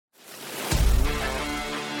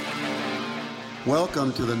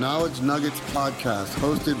Welcome to the Knowledge Nuggets podcast,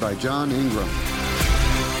 hosted by John Ingram.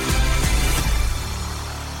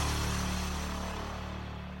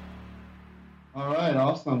 All right,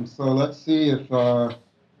 awesome. So let's see if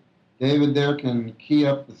David there can key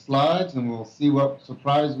up the slides, and we'll see what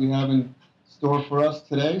surprise we have in store for us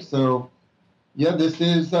today. So, yeah, this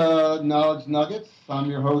is Knowledge Nuggets. I'm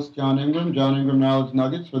your host, John Ingram, John Ingram Knowledge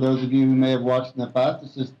Nuggets. For those of you who may have watched in the past,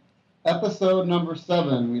 this is episode number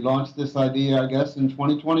 7. We launched this idea, I guess, in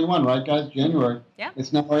 2021, right, guys? January. Yeah.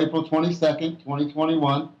 It's now April 22nd,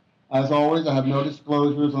 2021. As always, I have no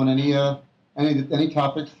disclosures on any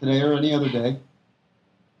topics today or any other day.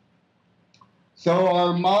 So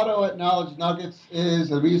our motto at Knowledge Nuggets is,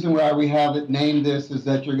 the reason why we have it named this is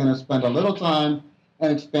that you're going to spend a little time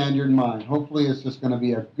and expand your mind. Hopefully it's just going to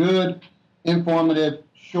be a good, informative,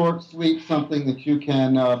 short, sweet, something that you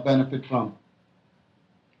can benefit from.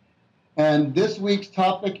 And this week's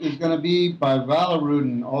topic is going to be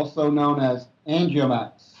Bivalirudin, also known as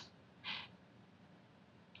Angiomax.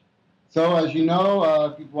 So as you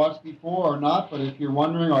know, if you've watched before or not, but if you're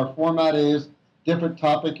wondering, our format is different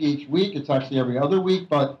topic each week. It's actually every other week,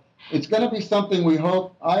 but it's going to be something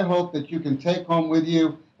I hope that you can take home with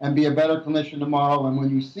you and be a better clinician tomorrow. And when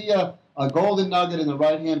you see a golden nugget in the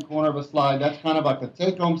right-hand corner of a slide, that's kind of like a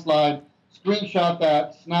take-home slide. Screenshot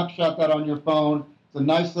that, snapshot that on your phone. It's a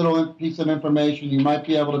nice little piece of information you might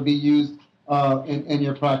be able to be used in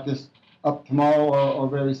your practice up tomorrow or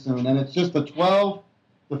very soon. And it's just a 12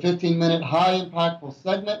 to 15-minute high impactful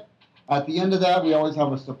segment. At the end of that, we always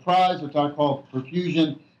have a surprise, which I call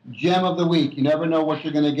Perfusion Gem of the Week. You never know what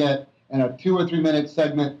you're going to get in a 2 or 3 minute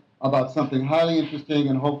segment about something highly interesting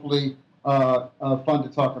and hopefully fun to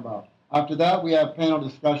talk about. After that, we have panel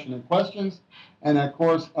discussion and questions. And of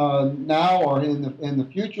course, now or in the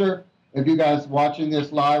future, if you guys watching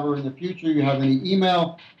this live or in the future, you have any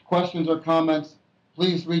email questions or comments,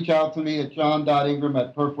 please reach out to me at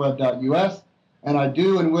john.ingram@perfweb.us. And I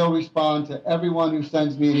do and will respond to everyone who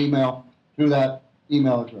sends me an email through that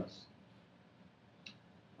email address.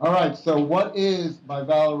 All right, so what is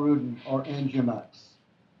Bivalirudin or Angiomax?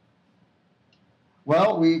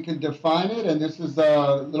 Well, we can define it, and this is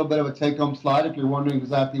a little bit of a take-home slide if you're wondering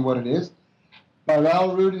exactly what it is.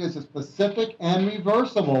 Bivalirudin is a specific and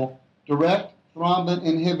reversible direct thrombin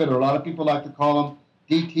inhibitor. A lot of people like to call them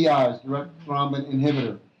DTIs, direct thrombin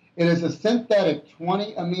inhibitor. It is a synthetic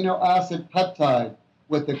 20 amino acid peptide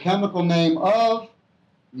with the chemical name of,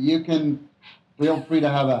 you can feel free to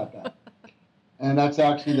have at that. And that's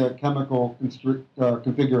actually the chemical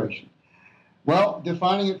configuration. Well,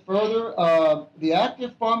 defining it further, the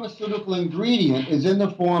active pharmaceutical ingredient is in the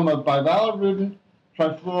form of bivalirudin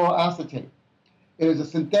trifluoroacetate. It is a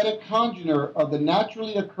synthetic congener of the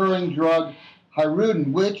naturally occurring drug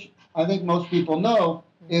hirudin, which I think most people know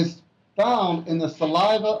is found in the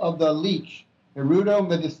saliva of the leech, Hirudo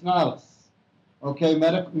medicinalis. Okay,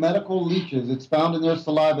 medical leeches. It's found in their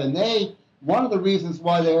saliva. And one of the reasons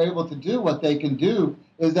why they're able to do what they can do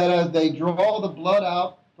is that as they draw the blood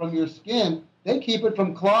out from your skin, they keep it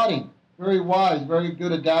from clotting. Very wise, very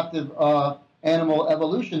good adaptive animal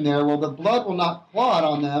evolution there. Well, the blood will not clot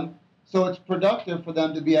on them, so it's productive for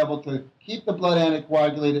them to be able to keep the blood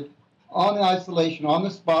anticoagulated on the isolation, on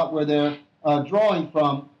the spot where they're drawing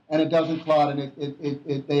from, and it doesn't clot, and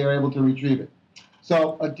they are able to retrieve it.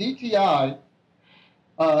 So a DTI,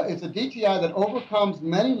 it's a DTI that overcomes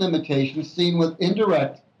many limitations seen with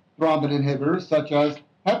indirect thrombin inhibitors, such as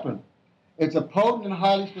heparin. It's a potent and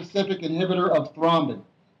highly specific inhibitor of thrombin,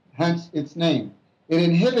 hence its name. It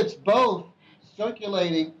inhibits both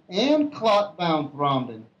circulating and clot-bound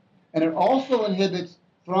thrombin, and it also inhibits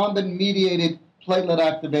thrombin-mediated platelet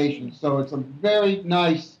activation. So it's a very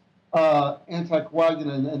nice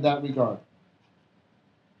anticoagulant in that regard.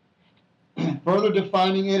 Further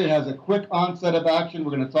defining it, it has a quick onset of action,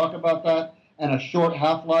 we're going to talk about that, and a short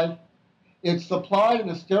half-life. It's supplied in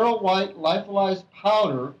a sterile white lyophilized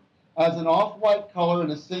powder as an off-white color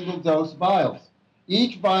in a single-dose vials.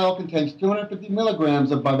 Each vial contains 250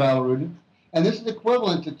 milligrams of bivalirudin, and this is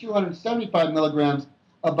equivalent to 275 milligrams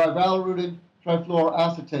of bivalirudin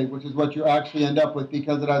trifluoroacetate, which is what you actually end up with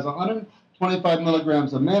because it has 125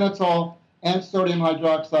 milligrams of mannitol and sodium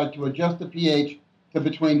hydroxide to adjust the pH to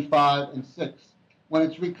between 5 and 6. When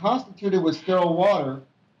it's reconstituted with sterile water,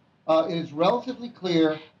 it is relatively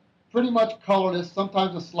clear, pretty much colorless,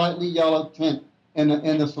 sometimes a slightly yellow tint in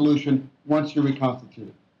the solution once you reconstitute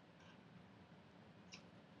it.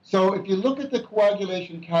 So if you look at the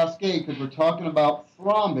coagulation cascade, because we're talking about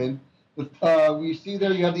thrombin, you see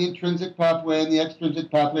there you have the intrinsic pathway and the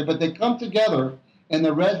extrinsic pathway, but they come together in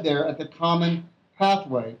the red there at the common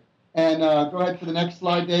pathway. And go ahead for the next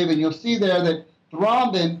slide, Dave, and you'll see there that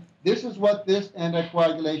Thrombin, this is what this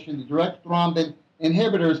anticoagulation, the direct thrombin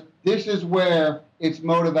inhibitors, this is where its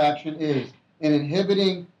mode of action is, in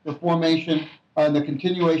inhibiting the formation and the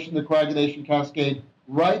continuation of the coagulation cascade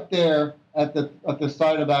right there at the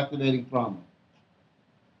site of activating thrombin.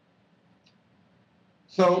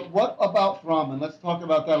 So what about thrombin? Let's talk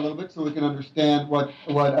about that a little bit so we can understand what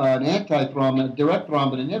an antithrombin, direct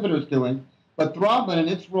thrombin inhibitor is doing. But thrombin and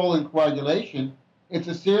its role in coagulation, it's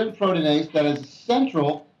a serine proteinase that is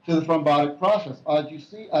central to the thrombotic process. As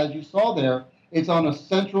you saw there, it's on a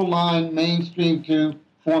central line mainstream to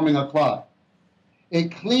forming a clot.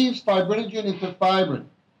 It cleaves fibrinogen into fibrin,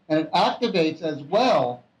 and it activates as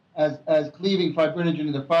well as cleaving fibrinogen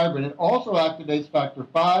into fibrin. It also activates factor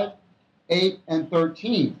 5, 8, and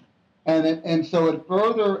 13. And so it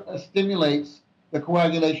further stimulates the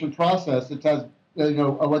coagulation process. It has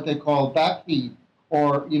what they call backfeed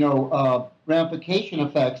or ramification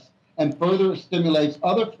effects, and further stimulates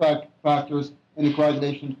other factors in the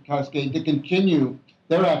coagulation cascade to continue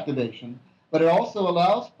their activation. But it also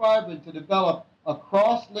allows fibrin to develop a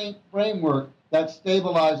cross-linked framework that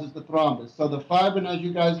stabilizes the thrombus. So the fibrin, as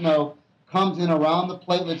you guys know, comes in around the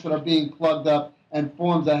platelets that are being plugged up and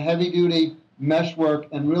forms a heavy-duty meshwork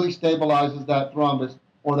and really stabilizes that thrombus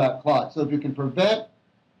or that clot. So if you can prevent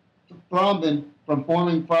thrombin from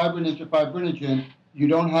forming fibrin into fibrinogen, you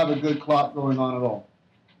don't have a good clot going on at all.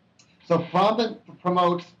 So thrombin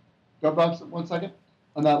promotes, go back 1 second,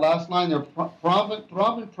 on that last line there,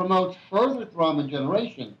 thrombin promotes further thrombin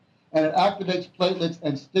generation, and it activates platelets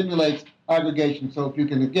and stimulates aggregation. So if you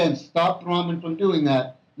can, again, stop thrombin from doing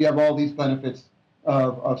that, you have all these benefits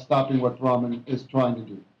of stopping what thrombin is trying to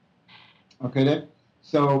do. Okay, Dave?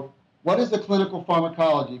 So what is the clinical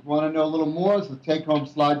pharmacology? If you want to know a little more, it's a take-home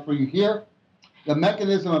slide for you here. The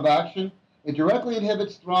mechanism of action, it directly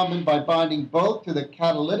inhibits thrombin by binding both to the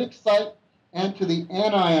catalytic site and to the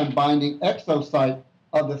anion binding exosite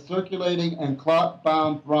of the circulating and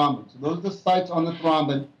clot-bound thrombin. So those are the sites on the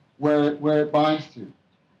thrombin where it binds to.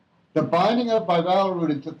 The binding of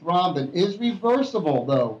bivalirudin to thrombin is reversible,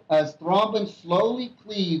 though, as thrombin slowly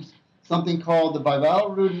cleaves something called the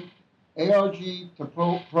bivalirudin ARG to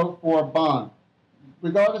Pro4 bond.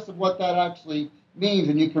 Regardless of what that actually means,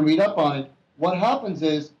 and you can read up on it, what happens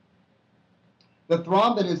is the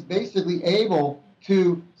thrombin is basically able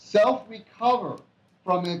to self-recover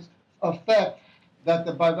from its effect that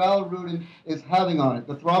the bivalirudin is having on it.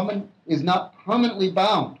 The thrombin is not permanently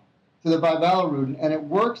bound to the bivalirudin, and it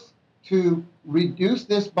works to reduce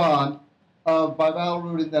this bond of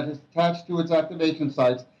bivalirudin that is attached to its activation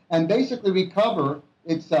sites and basically recover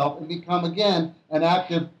itself and become, again, an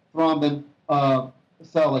active thrombin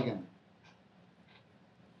cell again.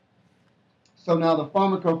 So now the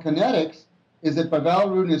pharmacokinetics is that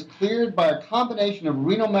bivalirudin is cleared by a combination of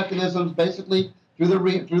renal mechanisms, basically through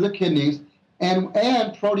the kidneys, and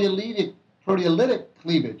proteolytic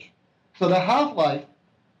cleavage. So the half-life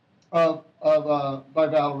of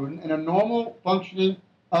bivalirudin in a normal functioning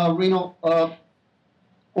renal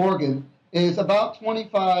organ is about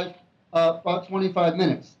 25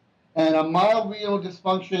 minutes. And a mild renal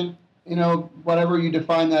dysfunction, whatever you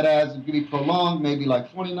define that as, it could be prolonged, maybe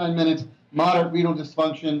like 29 minutes. Moderate renal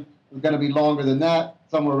dysfunction is going to be longer than that,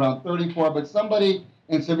 somewhere around 34. But somebody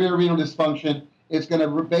in severe renal dysfunction, it's going to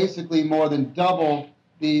basically more than double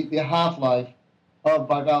the half-life of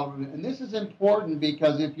bivalirudin. And this is important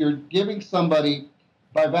because if you're giving somebody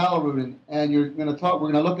bivalirudin, and we're going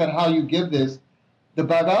to look at how you give this, the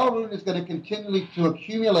bivalirudin is going to continually to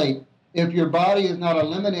accumulate if your body is not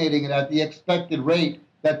eliminating it at the expected rate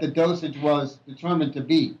that the dosage was determined to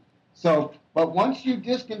be. So, but once you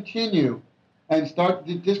discontinue and start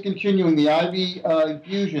discontinuing the IV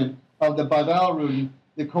infusion of the bivalirudin,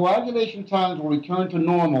 the coagulation times will return to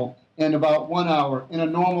normal in about 1 hour in a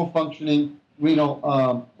normal functioning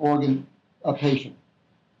renal organ patient.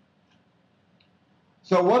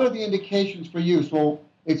 So what are the indications for use? Well,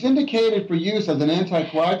 it's indicated for use as an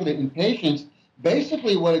anticoagulant in patients.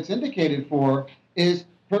 Basically what it's indicated for is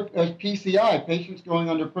PCI, patients going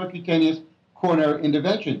under percutaneous coronary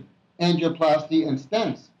intervention, angioplasty, and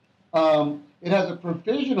stents. It has a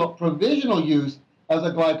provisional use as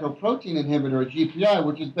a glycoprotein inhibitor, a GPI,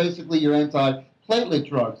 which is basically your antiplatelet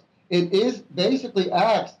drugs. It basically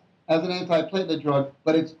acts as an antiplatelet drug,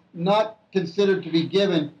 but it's not considered to be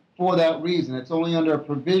given for that reason. It's only under a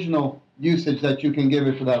provisional usage that you can give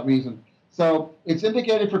it for that reason. So it's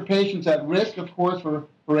indicated for patients at risk, of course, for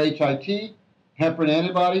HIT, heparin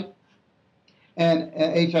antibody, and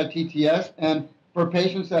HITTS, and for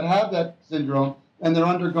patients that have that syndrome and they're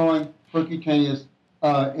undergoing percutaneous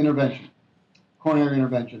intervention, coronary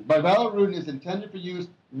intervention. Bivalirudin is intended for use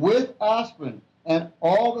with aspirin And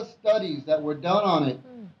all the studies that were done on it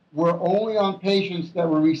were only on patients that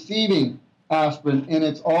were receiving aspirin.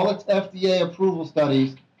 And all its FDA approval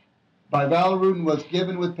studies, Bivalirudin was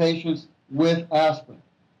given with patients with aspirin.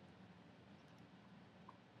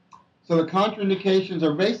 So the contraindications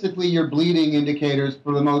are basically your bleeding indicators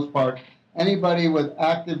for the most part. Anybody with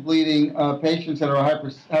active bleeding, patients that are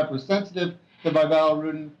hypersensitive to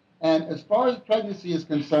Bivalirudin. And as far as pregnancy is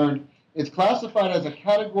concerned, it's classified as a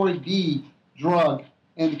Category B drug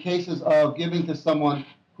in cases of giving to someone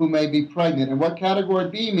who may be pregnant. And what Category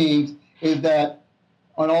B means is that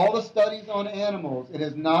on all the studies on animals, it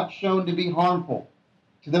is not shown to be harmful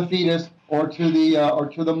to the fetus or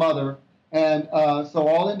to the mother. And so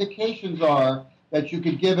all indications are that you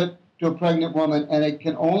could give it to a pregnant woman, and it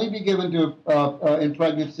can only be given to in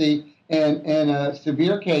pregnancy in a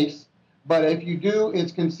severe case. But if you do,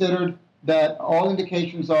 it's considered that all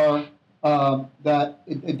indications are that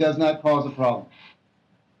it does not cause a problem.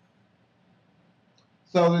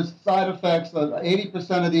 So there's side effects.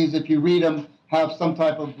 80% of these, if you read them, have some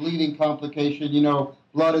type of bleeding complication.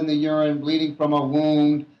 Blood in the urine, bleeding from a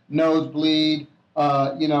wound, nosebleed,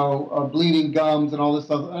 bleeding gums, and all this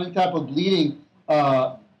stuff. Any type of bleeding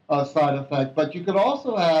side effect. But you could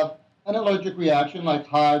also have an allergic reaction like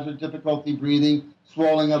hives or difficulty breathing,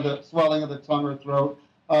 swelling of the tongue or throat.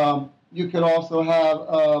 You could also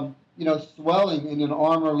have swelling in an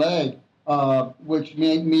arm or leg, which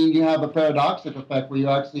mean you have a paradoxic effect where you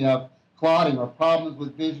actually have clotting or problems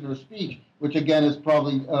with vision or speech, which again is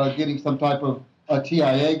probably getting some type of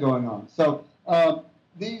TIA going on. So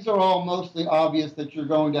these are all mostly obvious that you're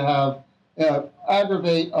going to have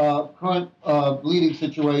aggravate current bleeding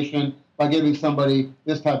situation by giving somebody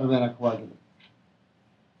this type of anticoagulant.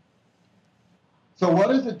 So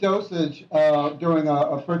what is the dosage during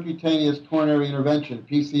a percutaneous coronary intervention,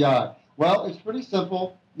 PCI? Well, it's pretty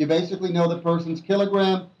simple. You basically know the person's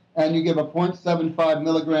kilogram, and you give a 0.75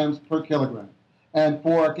 milligrams per kilogram. And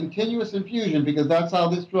for a continuous infusion, because that's how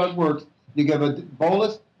this drug works, you give a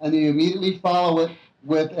bolus, and then you immediately follow it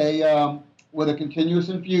with a continuous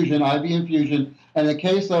infusion, IV infusion. And in the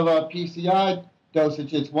case of a PCI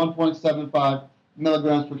dosage, it's 1.75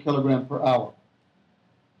 milligrams per kilogram per hour.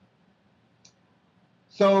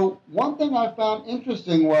 So one thing I found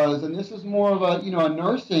interesting was, and this is more of a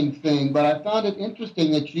nursing thing, but I found it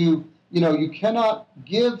interesting that you cannot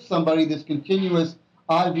give somebody this continuous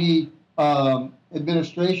IV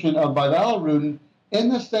administration of Bivalirudin in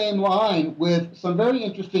the same line with some very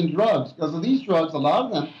interesting drugs, because of these drugs, a lot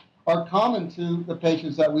of them are common to the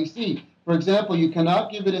patients that we see. For example, you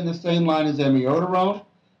cannot give it in the same line as amiodarone.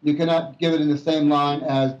 You cannot give it in the same line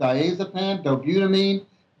as diazepam, dobutamine,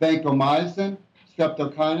 vancomycin,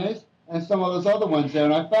 streptokinase, and some of those other ones there.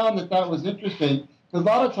 And I found that was interesting, because a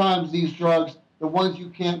lot of times these drugs, the ones you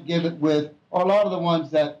can't give it with, are a lot of the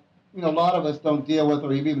ones that a lot of us don't deal with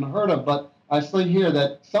or you've even heard of. But I see here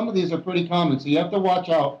that some of these are pretty common. So you have to watch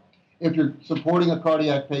out if you're supporting a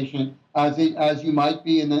cardiac patient, as you might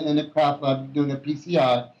be in the cath lab doing a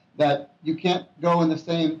PCI, that you can't go in the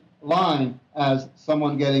same line as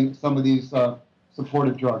someone getting some of these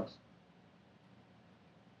supportive drugs.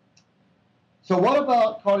 So what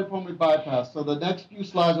about cardiopulmonary bypass? So the next few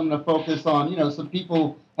slides I'm going to focus on, some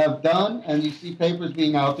people have done, and you see papers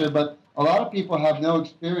being out there, but a lot of people have no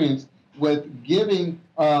experience with giving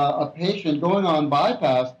a patient going on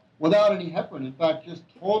bypass without any heparin. In fact, just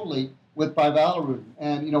totally with Bivalirudin.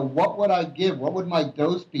 And, what would I give? What would my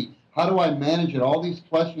dose be? How do I manage it? All these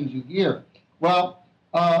questions you hear. Well,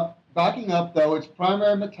 backing up, though, it's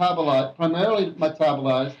primarily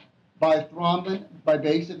metabolized by thrombin, by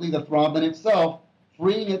basically the thrombin itself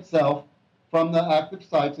freeing itself from the active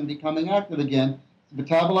sites and becoming active again. It's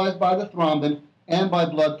metabolized by the thrombin and by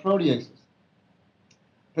blood proteases.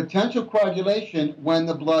 Potential coagulation when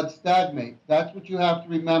the blood stagnates. That's what you have to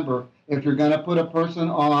remember if you're going to put a person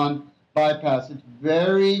on bypass. It's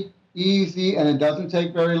very easy, and it doesn't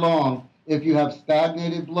take very long if you have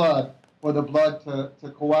stagnated blood for the blood to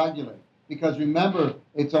coagulate. Because remember,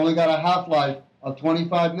 it's only got a half-life of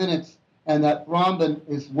 25 minutes, and that thrombin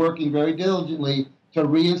is working very diligently to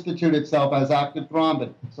reinstitute itself as active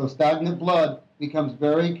thrombin. So stagnant blood becomes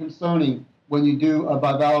very concerning when you do a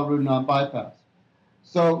Bivalirudin on bypass.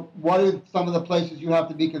 So what are some of the places you have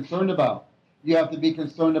to be concerned about? You have to be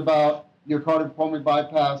concerned about your cardiopulmonary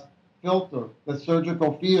bypass filter, the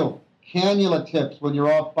surgical field, cannula tips when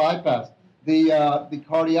you're off bypass, the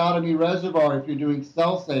cardiotomy reservoir if you're doing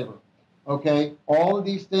cell saver, okay? All of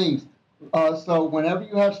these things. So whenever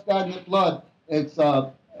you have stagnant blood, it's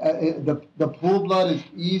the pooled blood is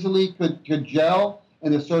easily could gel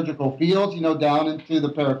in the surgical fields, down into the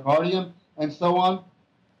pericardium and so on.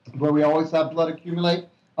 where we always have blood accumulate.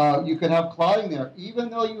 You could have clotting there. Even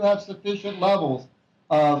though you have sufficient levels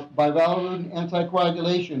of bivalirudin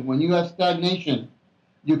anticoagulation, when you have stagnation,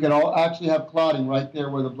 you can actually have clotting right there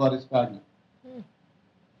where the blood is stagnant.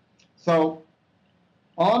 So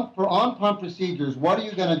for on-pump procedures, what are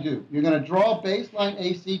you going to do? You're going to draw a baseline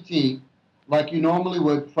ACT like you normally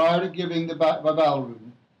would prior to giving the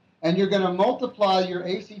bivalirudin, and you're going to multiply your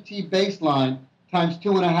ACT baseline times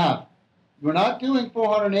 2.5. We're not doing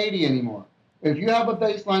 480 anymore. If you have a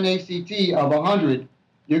baseline ACT of 100,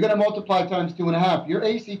 you're going to multiply times 2.5. Your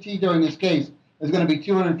ACT during this case is going to be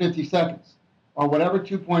 250 seconds, or whatever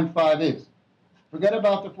 2.5 is. Forget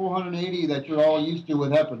about the 480 that you're all used to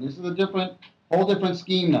with heparin. This is a whole different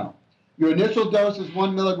scheme now. Your initial dose is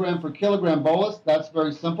 1 milligram per kilogram bolus. That's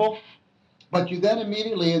very simple. But you then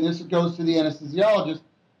immediately, and this goes to the anesthesiologist,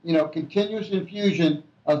 continuous infusion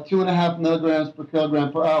of 2.5 milligrams per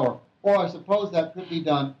kilogram per hour. Or I suppose that could be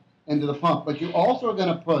done into the pump. But you also are going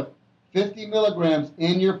to put 50 milligrams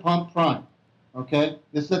in your pump prime. Okay?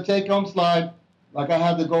 This is a take-home slide. Like I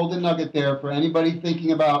have the golden nugget there for anybody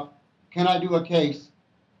thinking about, can I do a case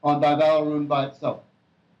on bivalirudin by itself?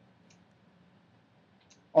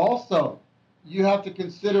 Also, you have to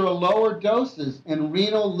consider lower doses in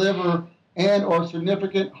renal, liver, and or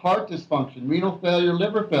significant heart dysfunction, renal failure,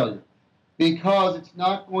 liver failure, because it's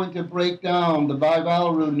not going to break down the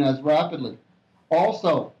bivalirudin as rapidly.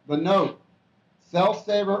 Also, the note, cell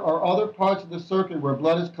saver or other parts of the circuit where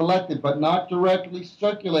blood is collected but not directly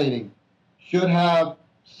circulating should have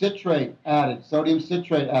citrate added, sodium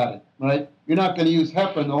citrate added, right? You're not going to use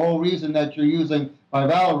heparin. The whole reason that you're using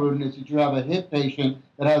bivalirudin is that you have a HIT patient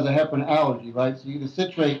that has a heparin allergy, right? So you can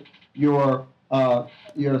citrate your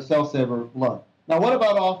cell saver blood. Now, what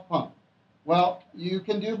about off pump? Well, you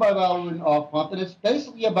can do bivalirudin off pump, and it's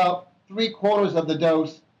basically about 3/4 of the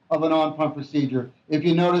dose of an on pump procedure. If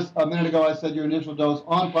you notice a minute ago, I said your initial dose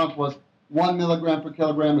on pump was 1 milligram per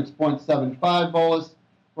kilogram. It's 0.75 bolus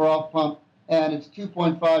for off pump, and it's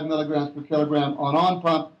 2.5 milligrams per kilogram on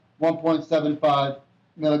pump, 1.75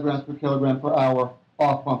 milligrams per kilogram per hour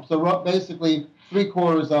off pump. So basically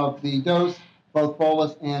 3/4 of the dose, both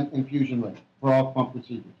bolus and infusion rate for off pump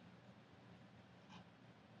procedures.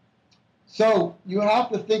 So you have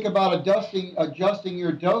to think about adjusting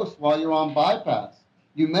your dose while you're on bypass.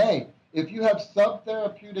 You may, if you have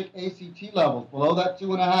subtherapeutic ACT levels below that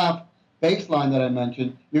 2.5 baseline that I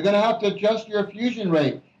mentioned, you're going to have to adjust your infusion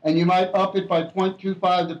rate, and you might up it by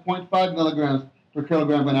 0.25 to 0.5 milligrams per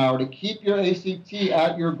kilogram an hour to keep your ACT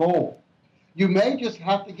at your goal. You may just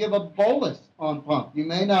have to give a bolus on pump. You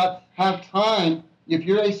may not have time, if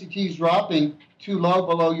your ACT is dropping too low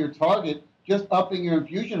below your target, just upping your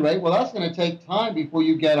infusion rate. Well, that's going to take time before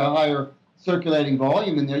you get a higher circulating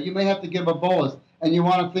volume in there. You may have to give a bolus, and you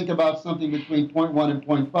want to think about something between 0.1 and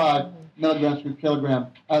 0.5 milligrams per kilogram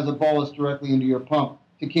as a bolus directly into your pump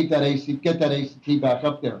to keep that get that ACT back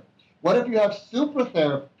up there. What if you have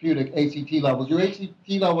supratherapeutic ACT levels? Your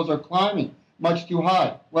ACT levels are climbing much too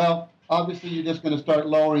high. Well, obviously, you're just going to start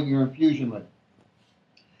lowering your infusion rate.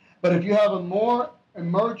 But if you have a more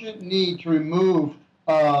emergent need to remove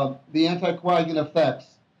the anticoagulant effects,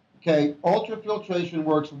 okay, ultrafiltration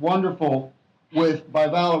works wonderful with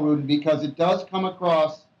bivalirudin because it does come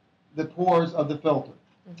across the pores of the filter.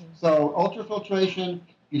 So ultrafiltration,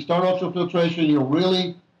 you start ultrafiltration, you'll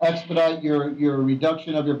really expedite your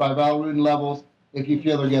reduction of your bivalirudin levels if you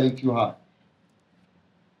feel they're getting too high.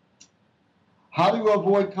 How do you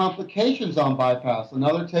avoid complications on bypass?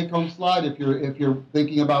 Another take-home slide if you're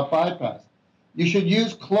thinking about bypass. You should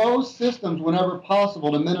use closed systems whenever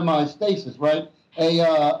possible to minimize stasis, right?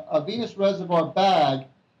 A venous reservoir bag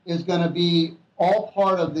is going to be all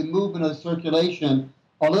part of the movement of the circulation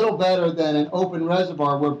a little better than an open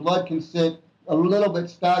reservoir where blood can sit a little bit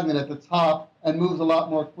stagnant at the top and moves a lot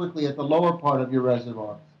more quickly at the lower part of your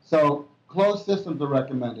reservoir. So closed systems are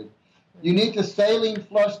recommended. You need to saline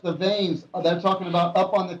flush the veins. They're talking about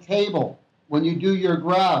up on the table when you do your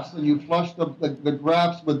grafts and you flush the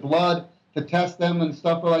grafts with blood to test them and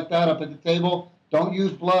stuff like that up at the table. Don't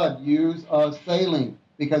use blood. Use saline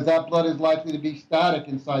because that blood is likely to be static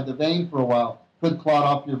inside the vein for a while. Could clot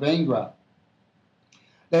off your vein graft.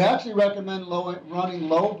 They actually recommend running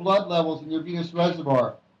low blood levels in your venous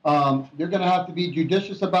reservoir. You're going to have to be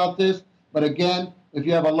judicious about this, but again, if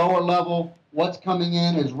you have a lower level, what's coming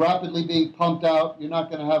in is rapidly being pumped out. You're not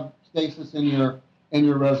going to have stasis in your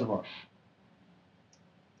reservoir.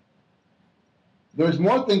 There's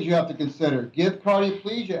more things you have to consider. Give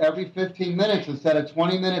cardioplegia every 15 minutes instead of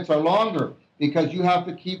 20 minutes or longer because you have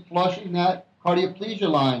to keep flushing that cardioplegia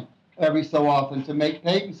line every so often to make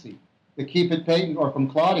patency, to keep it patent or from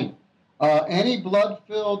clotting. Any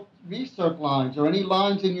blood-filled recirc lines or any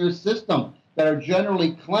lines in your system that are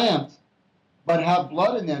generally clamped but have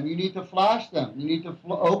blood in them, you need to flash them. You need to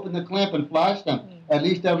open the clamp and flash them at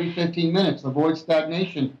least every 15 minutes. Avoid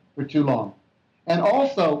stagnation for too long. And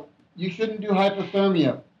also, you shouldn't do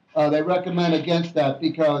hypothermia. They recommend against that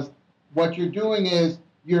because what you're doing is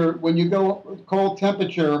when you go cold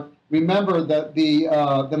temperature, remember that the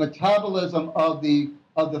metabolism of the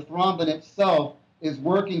thrombin itself is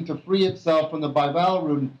working to free itself from the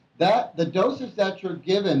bivalirudin. That the dosage that you're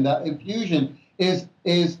given, the infusion, is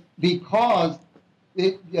because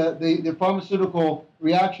the pharmaceutical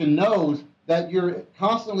reaction knows that you're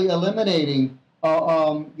constantly eliminating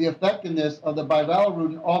the effectiveness of the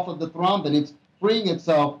bivalirudin off of the thrombin. It's freeing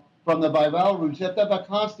itself from the bivalirudin. So you have to have a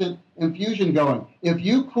constant infusion going. If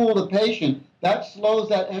you cool the patient, that slows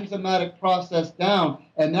that enzymatic process down,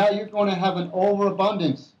 and now you're going to have an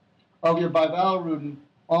overabundance of your bivalirudin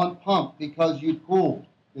on pump because you cooled.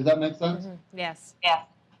 Does that make sense? Mm-hmm. Yes. Yeah.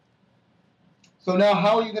 So now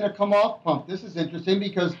how are you going to come off pump? This is interesting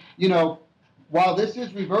because, while this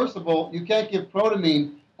is reversible, you can't give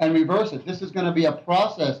protamine and reverse it. This is going to be a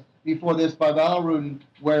process before this bivalirudin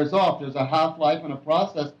wears off. There's a half-life and a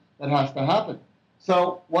process that has to happen.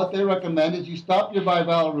 So what they recommend is you stop your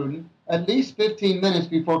bivalirudin at least 15 minutes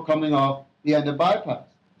before coming off the end of bypass.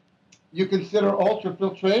 You consider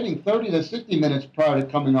ultrafiltrating 30 to 60 minutes prior to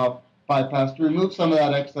coming off bypass to remove some of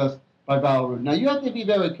that excess bivalirudin. Now, you have to be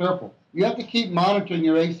very careful. You have to keep monitoring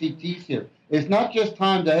your ACTs here. It's not just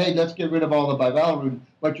time to, hey, let's get rid of all the bivalirudin,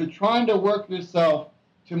 but you're trying to work yourself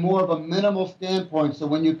to more of a minimal standpoint so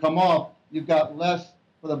when you come off, you've got less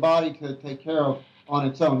for the body to take care of on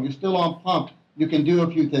its own. You're still on pump. You can do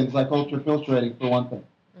a few things like ultrafiltrating for one thing.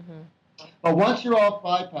 Mm-hmm. But once you're off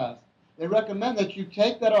bypass, they recommend that you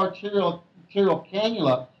take that arterial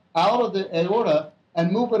cannula out of the aorta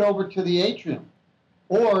and move it over to the atrium.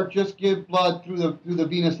 Or just give blood through the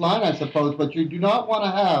venous line, I suppose. But you do not want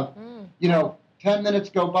to have, 10 minutes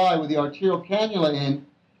go by with the arterial cannula in,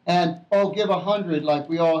 and give 100 like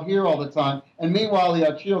we all hear all the time. And meanwhile, the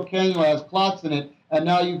arterial cannula has clots in it, and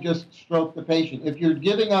now you've just stroked the patient. If you're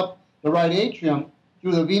giving up the right atrium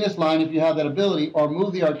through the venous line, if you have that ability, or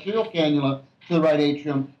move the arterial cannula to the right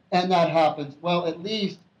atrium, and that happens, well, at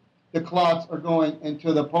least the clots are going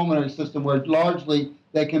into the pulmonary system where largely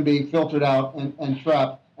they can be filtered out and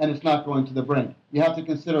trapped, and it's not going to the brain. You have to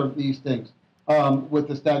consider these things. With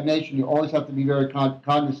the stagnation, you always have to be very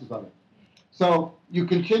cognizant of it. So you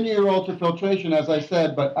continue your ultrafiltration, as I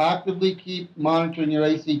said, but actively keep monitoring your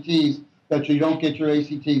ACTs that you don't get your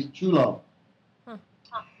ACTs too low.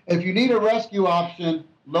 If you need a rescue option,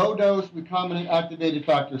 low-dose recombinant activated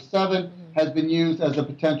factor 7 has been used as a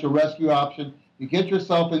potential rescue option. You get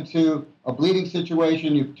yourself into a bleeding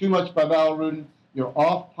situation, you have too much bivalirudin, you're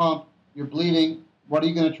off pump, you're bleeding. What are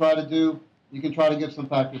you going to try to do? You can try to give some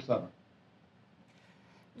factor 7.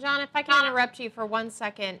 John, if I can interrupt you for 1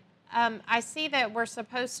 second. I see that we're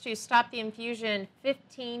supposed to stop the infusion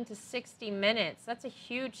 15 to 60 minutes. That's a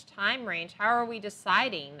huge time range. How are we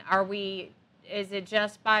deciding? Is it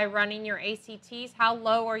just by running your ACTs? How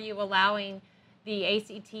low are you allowing the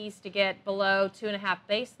ACTs to get below 2.5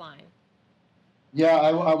 baseline? Yeah,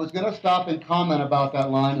 I was going to stop and comment about that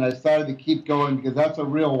line, and I decided to keep going because that's a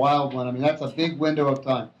real wild one. I mean, that's a big window of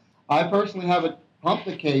time. I personally haven't pumped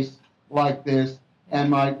a case like this, and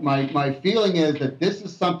my feeling is that this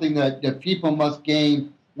is something that people must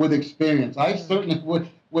gain with experience. I certainly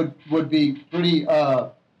would be pretty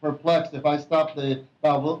perplexed if I stopped the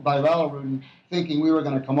bivalirudin thinking we were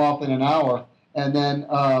going to come off in an hour, and then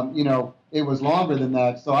it was longer than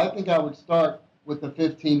that. So I think I would start with the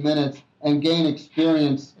 15 minutes and gain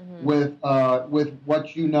experience with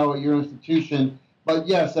what you know at your institution. But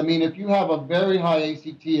yes, I mean, if you have a very high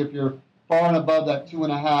ACT, if you're far and above that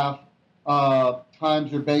 2.5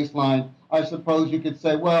 times your baseline, I suppose you could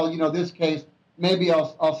say, well, this case, maybe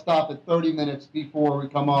I'll stop at 30 minutes before we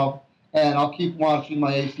come off, and I'll keep watching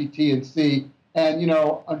my ACT and see. And,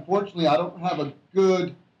 unfortunately, I don't have a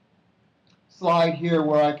good slide here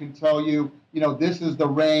where I can tell you, this is the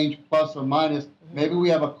range plus or minus. Maybe we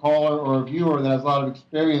have a caller or a viewer that has a lot of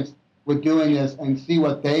experience with doing this and see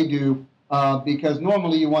what they do, because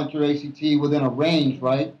normally you want your ACT within a range,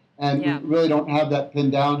 right? And we really don't have that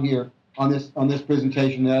pinned down here on this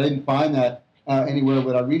presentation. I didn't find that anywhere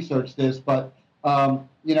when I researched this, but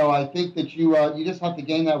I think that you just have to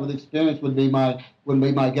gain that with experience. Would be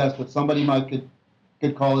my guess, but somebody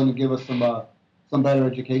could call in and give us some better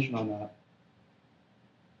education on that.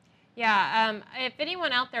 Yeah, if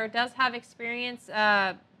anyone out there does have experience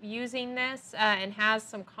using this and has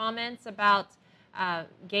some comments about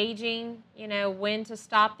gauging, when to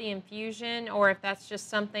stop the infusion, or if that's just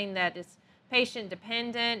something that is patient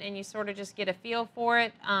dependent and you sort of just get a feel for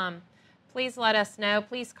it, please let us know.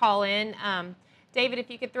 Please call in. David, if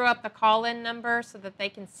you could throw up the call-in number so that they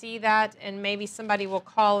can see that, and maybe somebody will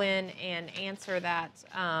call in and answer that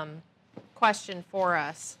question for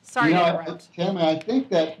us. Sorry to interrupt. Tammy, I think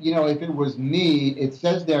that, if it was me, it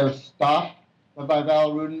says there stop the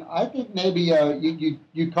Bivalirudin. I think maybe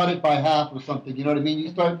you cut it by half or something. You know what I mean?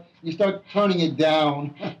 You start turning it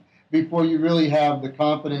down before you really have the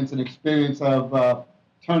confidence and experience of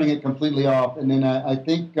turning it completely off. And then I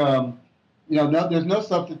think there's no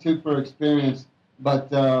substitute for experience.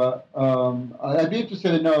 But I'd be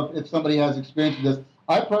interested to know if somebody has experience with this.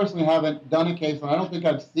 I personally haven't done a case, and I don't think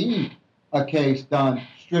I've seen a case done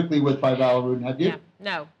strictly with Bivalirudin. Have you? Yeah.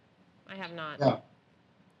 No, I have not. Yeah.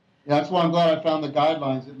 That's why I'm glad I found the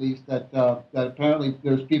guidelines, at least, that apparently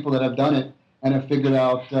there's people that have done it and have figured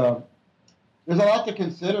out. There's a lot to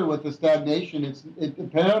consider with the stagnation. It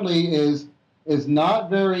apparently is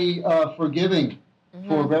not very forgiving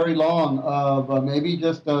for very long. Of maybe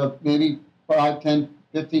just maybe 5, 10,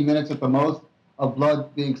 15 minutes at the most of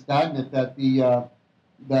blood being stagnant, that the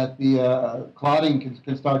clotting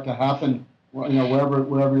can start to happen,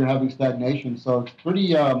 wherever you're having stagnation. So it's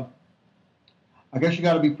pretty. I guess you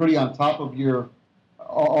got to be pretty on top of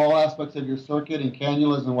all aspects of your circuit and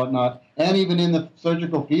cannulas and whatnot, and even in the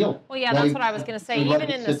surgical field. Well, yeah, that's what I was going to say.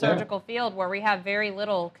 Even in the surgical field, where we have very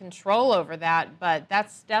little control over that, but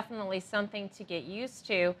that's definitely something to get used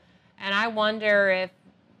to. And I wonder if,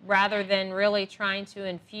 rather than really trying to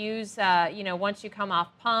infuse, once you come off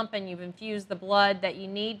pump and you've infused the blood that you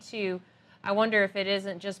need to, I wonder if it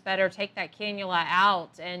isn't just better take that cannula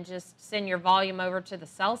out and just send your volume over to the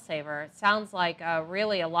cell saver. It sounds like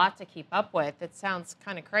really a lot to keep up with. It sounds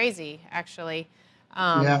kind of crazy, actually.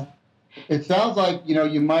 Yeah. It sounds like,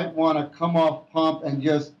 you might want to come off pump and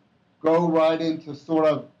just go right into sort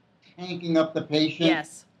of tanking up the patient.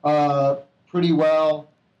 Yes. Pretty well,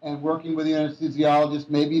 and working with the anesthesiologist,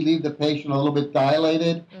 maybe leave the patient a little bit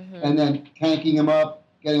dilated, and then tanking him up,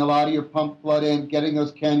 getting a lot of your pump blood in, getting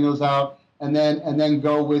those cannulas out, and then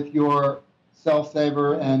go with your cell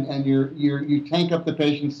saver and you tank up the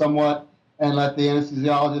patient somewhat and let the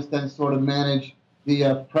anesthesiologist then sort of manage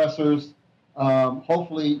the pressors.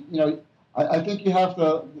 Hopefully, I think you have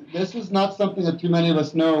to. This is not something that too many of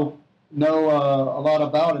us know a lot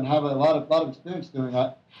about and have a lot of experience doing.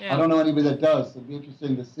 I don't know anybody that does. It'd be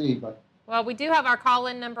interesting to see, but. Well, we do have our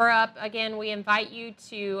call-in number up. Again, we invite you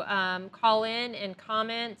to call in and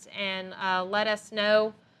comment and let us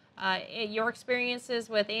know your experiences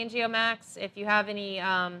with AngioMax. If you have any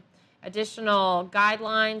additional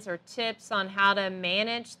guidelines or tips on how to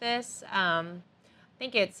manage this, I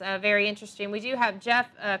think it's very interesting. We do have Jeff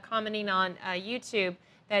commenting on YouTube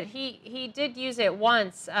that he did use it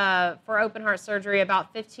once for open heart surgery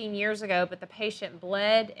about 15 years ago, but the patient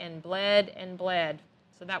bled and bled and bled.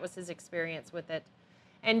 So that was his experience with it.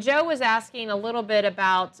 And Joe was asking a little bit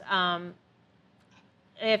about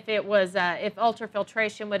if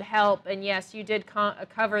ultrafiltration would help. And yes, you did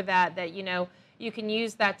cover that you can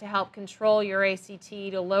use that to help control your ACT,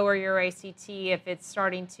 to lower your ACT if it's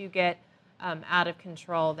starting to get out of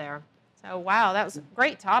control there. So wow, that was a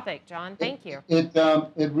great topic, John. Thank you.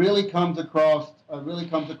 It really comes across the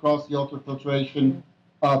ultrafiltration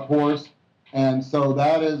pores, and so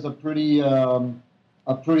that is a pretty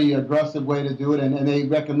aggressive way to do it, and they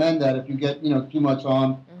recommend that if you get too much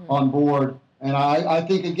on board. And I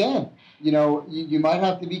think again, you might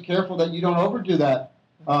have to be careful that you don't overdo that,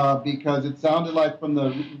 because it sounded like from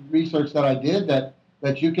the research that I did that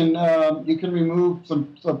you can remove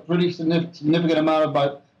some pretty significant amount of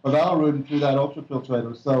Bivalirudin through that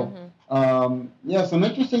ultrafiltrator. So, some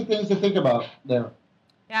interesting things to think about there.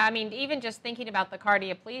 Yeah, I mean, even just thinking about the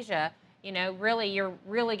cardioplegia, really, you're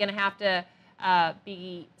really going to have to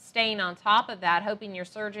be staying on top of that, hoping your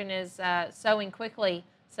surgeon is sewing quickly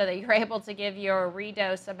so that you're able to give your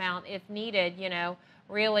redose amount if needed,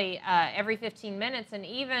 really every 15 minutes. And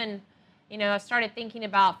even, I started thinking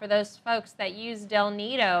about for those folks that use Del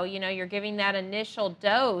Nido, you're giving that initial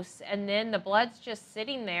dose and then the blood's just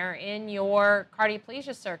sitting there in your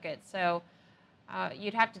cardioplegia circuit. So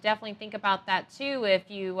you'd have to definitely think about that too if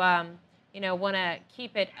you, want to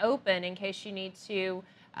keep it open in case you need to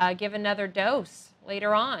give another dose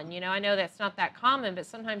later on. I know that's not that common, but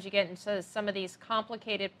sometimes you get into some of these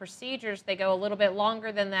complicated procedures. They go a little bit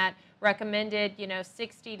longer than that recommended,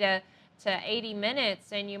 60 to 80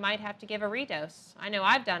 minutes, and you might have to give a redose. I know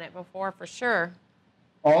I've done it before for sure.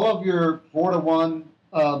 All of your 4-to-1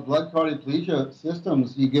 blood cardioplegia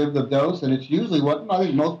systems, you give the dose, and it's usually what I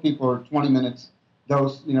think most people are 20 minutes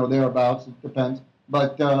dose, thereabouts. It depends.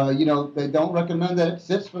 But, they don't recommend that it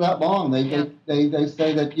sits for that long. They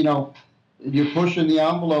say that, you're pushing the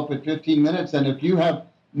envelope at 15 minutes, and if you have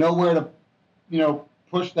nowhere to,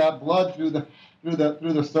 push that blood through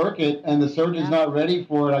the circuit, and the surgeon's not ready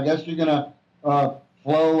for it, I guess you're gonna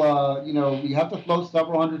flow. You have to flow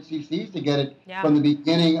several hundred cc's to get it from the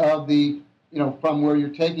beginning of the, from where you're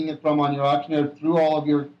taking it from on your oxygenator through all of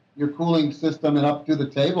your cooling system and up to the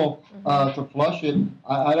table to flush it.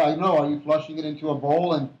 I don't know. Are you flushing it into a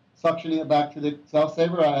bowl and suctioning it back to the cell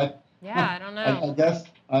saver? I don't know. I guess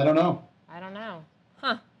I don't know. I don't know.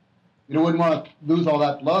 Huh. You wouldn't want to lose all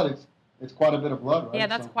that blood. It's quite a bit of blood, right? Yeah,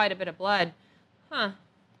 that's quite a bit of blood. Huh.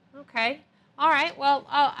 Okay. All right. Well,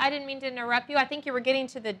 I didn't mean to interrupt you. I think you were getting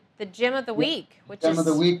to the gem of the week, which gem of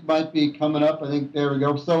the week might be coming up. I think there we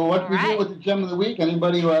go. So what we do with the gem of the week?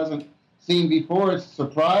 Anybody who hasn't seen before, it's a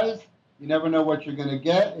surprise. You never know what you're going to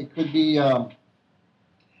get. It could be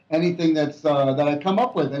anything that I come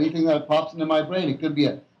up with, anything that pops into my brain. It could be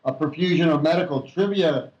a perfusion or medical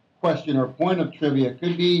trivia question or point of trivia. It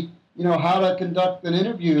could be, how to conduct an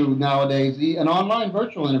interview nowadays, an online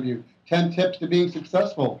virtual interview, 10 tips to being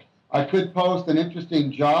successful. I could post an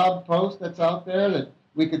interesting job post that's out there that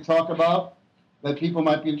we could talk about that people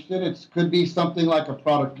might be interested in. It could be something like a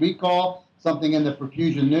product recall, something in the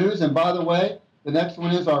Perfusion news. And by the way, the next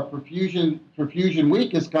one is our Perfusion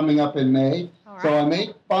week is coming up in May. Right. So I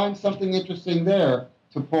may find something interesting there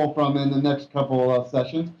to pull from in the next couple of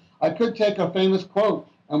sessions. I could take a famous quote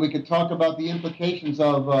and we could talk about the implications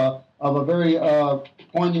of a very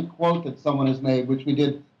poignant quote that someone has made, which we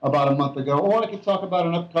did about a month ago. Or I could talk about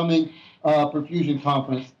an upcoming Perfusion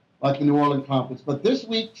conference like the New Orleans conference. But this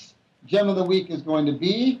week's gem of the week is going to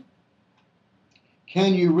be,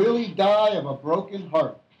 can you really die of a broken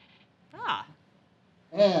heart?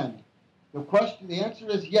 And the answer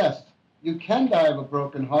is yes, you can die of a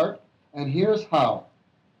broken heart, and here's how.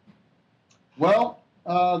 Well,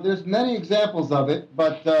 there's many examples of it,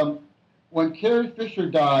 but when Carrie Fisher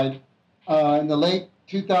died in the late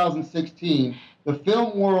 2016, the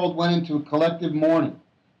film world went into a collective mourning.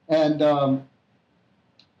 And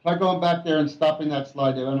if I go back there and stopping that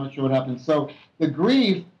slide there, I'm not sure what happened. So the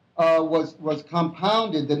grief was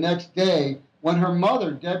compounded the next day when her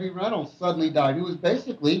mother, Debbie Reynolds, suddenly died, who was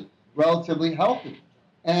basically relatively healthy.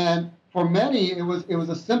 And for many, it was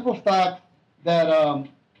a simple fact that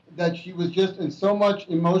that she was just in so much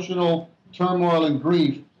emotional turmoil and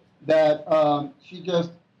grief that she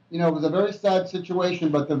just, it was a very sad situation.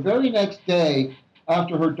 But the very next day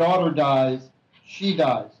after her daughter dies, she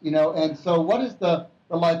dies, And so what is the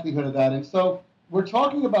likelihood of that? And so we're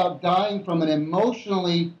talking about dying from an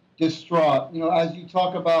emotionally distraught, as you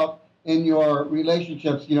talk about in your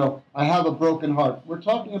relationships, I have a broken heart. We're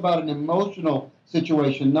talking about an emotional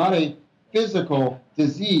situation, not a physical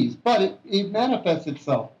disease, but it manifests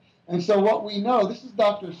itself. And so what we know, this is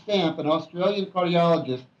Dr. Stamp, an Australian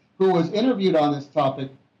cardiologist who was interviewed on this topic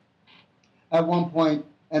at one point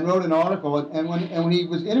and wrote an article. And when he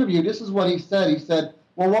was interviewed, this is what he said. He said,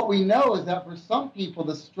 well, what we know is that for some people,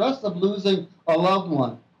 the stress of losing a loved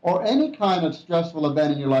one or any kind of stressful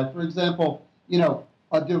event in your life, for example,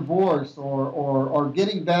 a divorce or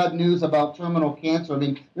getting bad news about terminal cancer. I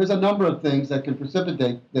mean, there's a number of things that can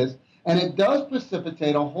precipitate this. And it does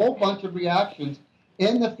precipitate a whole bunch of reactions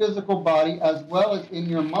in the physical body as well as in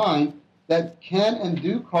your mind that can and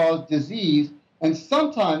do cause disease and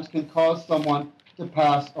sometimes can cause someone to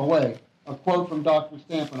pass away. A quote from Dr.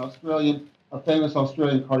 Stamp, a famous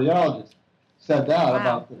Australian cardiologist, said that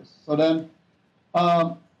about this. So then,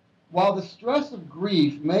 while the stress of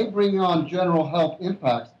grief may bring on general health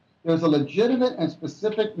impacts, there's a legitimate and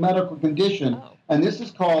specific medical condition, and this is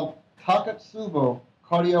called Takotsubo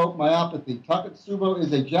cardiomyopathy. Takotsubo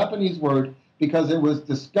is a Japanese word because it was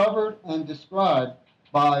discovered and described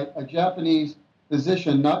by a Japanese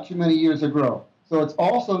physician not too many years ago. So it's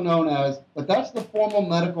also known as, but that's the formal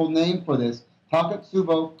medical name for this,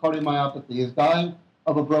 Takotsubo cardiomyopathy, is dying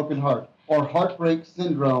of a broken heart, or heartbreak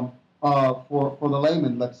syndrome for the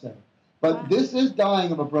layman, let's say. But this is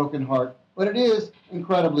dying of a broken heart, but it is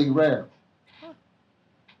incredibly rare.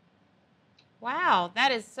 Wow,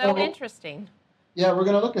 that is so interesting. Yeah, we're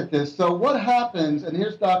going to look at this. So what happens? And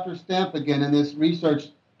here's Dr. Stamp again in this research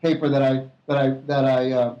paper that I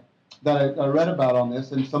read about on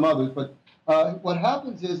this and some others. But what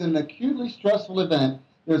happens is, in an acutely stressful event,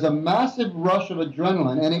 there's a massive rush of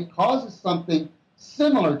adrenaline, and it causes something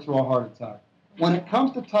similar to a heart attack. When it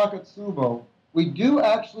comes to Takotsubo, we do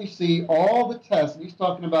actually see all the tests. And he's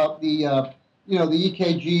talking about the the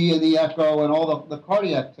EKG and the echo and all the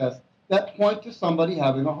cardiac tests that point to somebody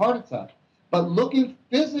having a heart attack. But looking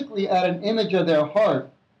physically at an image of their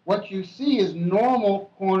heart, what you see is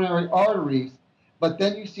normal coronary arteries, but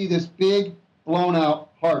then you see this big blown out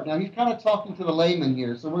heart. Now he's kind of talking to the layman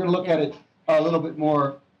here, so we're going to look at it a little bit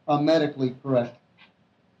more medically correct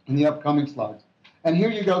in the upcoming slides. And here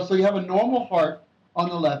you go. So you have a normal heart on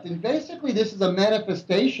the left, and basically this is a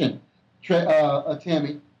manifestation,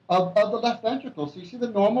 Tammy, of the left ventricle. So you see the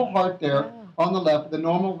normal heart there on the left, the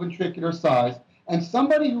normal ventricular size, and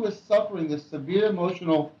somebody who is suffering this severe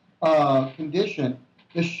emotional condition,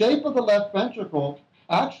 the shape of the left ventricle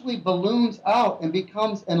actually balloons out and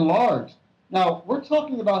becomes enlarged. Now, we're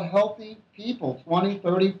talking about healthy people, 20,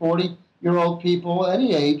 30, 40-year-old people,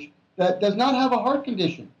 any age, that does not have a heart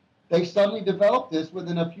condition. They suddenly develop this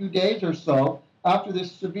within a few days or so after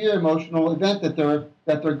this severe emotional event that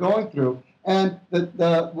they're going through. And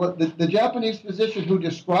the Japanese physician who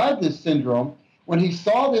described this syndrome, when he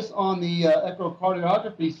saw this on the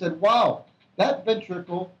echocardiography, said, wow, that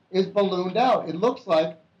ventricle is ballooned out. It looks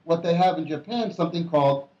like what they have in Japan, something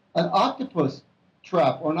called an octopus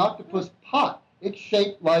trap or an octopus pot. It's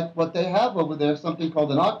shaped like what they have over there, something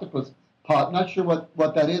called an octopus pot. Not sure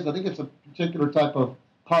what that is. I think it's a particular type of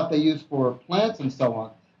pot they use for plants and so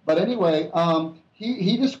on. But anyway,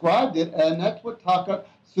 he described it, and that's what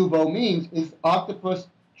Takotsubo means, is octopus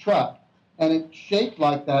trap. And it's shaped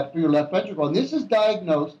like that for your left ventricle. And this is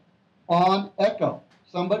diagnosed on echo.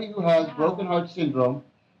 Somebody who has broken heart syndrome,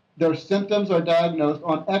 their symptoms are diagnosed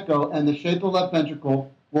on echo, and the shape of the left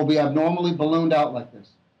ventricle will be abnormally ballooned out like this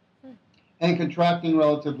and contracting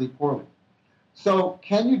relatively poorly. So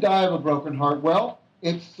can you die of a broken heart? Well,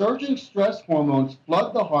 its surging stress hormones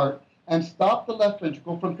flood the heart and stop the left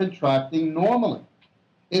ventricle from contracting normally.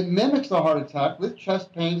 It mimics a heart attack with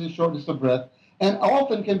chest pains and shortness of breath, and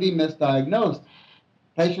often can be misdiagnosed.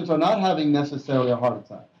 Patients are not having necessarily a heart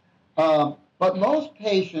attack. But most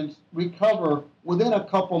patients recover within a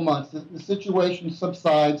couple months. The situation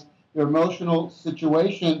subsides, their emotional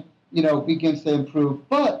situation, begins to improve.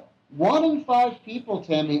 But 1 in 5 people,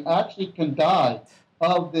 Tammy, actually can die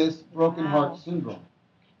of this broken heart syndrome.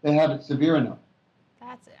 They have it severe enough.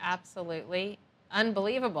 That's absolutely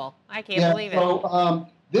unbelievable. I can't believe it. So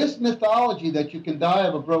this mythology that you can die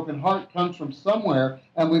of a broken heart comes from somewhere,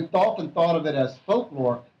 and we've often thought of it as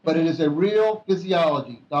folklore, but it is a real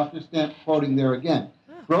physiology. Dr. Stamp quoting there again.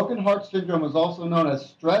 Broken heart syndrome is also known as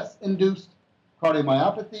stress-induced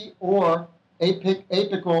cardiomyopathy or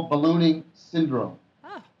apical ballooning syndrome.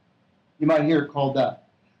 You might hear it called that.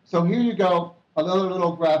 So here you go, another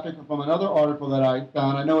little graphic from another article that I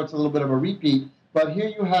found. I know it's a little bit of a repeat, but here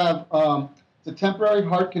you have it's a temporary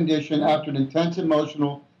heart condition after an intense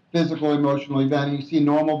physical emotional event. And you see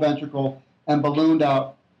normal ventricle and ballooned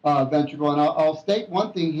out ventricle. And I'll state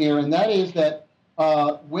one thing here, and that is that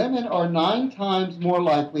women are 9 times more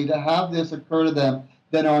likely to have this occur to them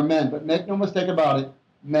than are men. But make no mistake about it,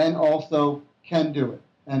 men also can do it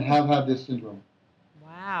and have had this syndrome.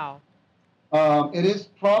 Wow. It is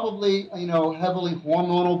probably, heavily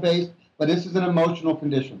hormonal based, but this is an emotional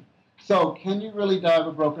condition. So can you really die of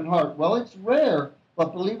a broken heart? Well, it's rare,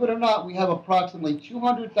 but believe it or not, we have approximately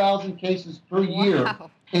 200,000 cases per year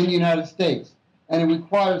in the United States. And it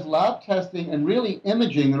requires lab testing and really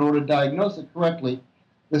imaging in order to diagnose it correctly.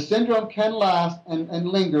 The syndrome can last and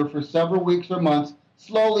linger for several weeks or months,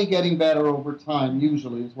 slowly getting better over time,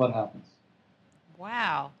 usually is what happens.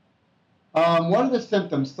 Wow. What are the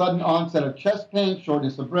symptoms? Sudden onset of chest pain,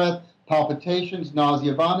 shortness of breath, palpitations,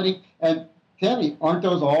 nausea, vomiting. And Tammy, aren't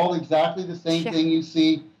those all exactly the same thing you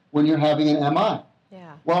see when you're having an MI?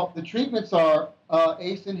 Yeah. Well, the treatments are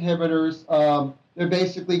ACE inhibitors. They're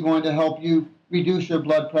basically going to help you reduce your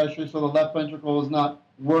blood pressure so the left ventricle is not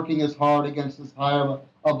working as hard against as high of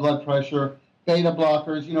blood pressure. Beta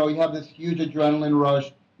blockers, you have this huge adrenaline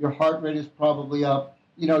rush. Your heart rate is probably up.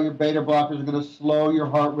 Your beta blockers are going to slow your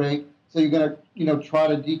heart rate. So you're going to, try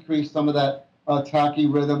to decrease some of that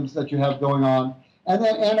tachyrhythms that you have going on. And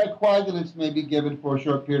then anticoagulants may be given for a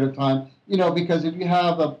short period of time, because if you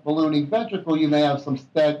have a ballooning ventricle, you may have some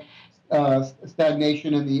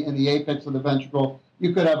stagnation in the apex of the ventricle.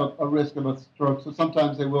 You could have a risk of a stroke. So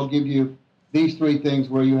sometimes they will give you these 3 things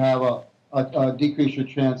where you have a decrease your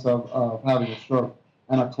chance of having a stroke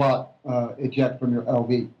and a clot eject from your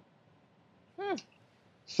LV.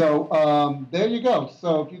 So there you go.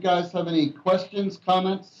 So if you guys have any questions,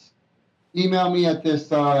 comments, email me at this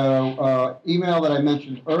email that I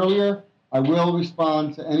mentioned earlier. I will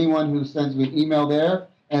respond to anyone who sends me an email there.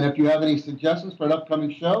 And if you have any suggestions for an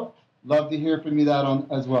upcoming show, love to hear from you that on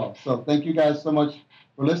as well. So thank you guys so much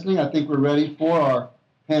for listening. I think we're ready for our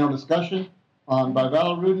panel discussion on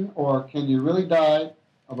Bivalirudin, or can you really die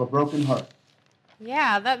of a broken heart?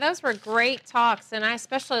 Yeah, those were great talks, and I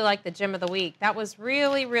especially like the gem of the week. That was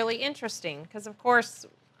really, really interesting because, of course,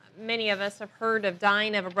 many of us have heard of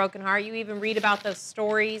dying of a broken heart. You even read about those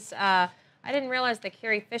stories. I didn't realize that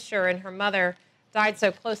Carrie Fisher and her mother died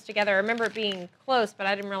so close together. I remember it being close, but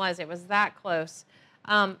I didn't realize it was that close.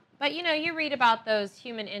 But, you know, you read about those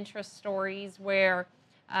human interest stories where,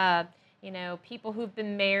 you know, people who've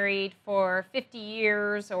been married for 50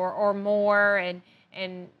 years or more, and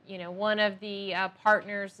you know, one of the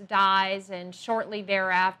partners dies, and shortly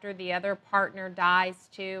thereafter the other partner dies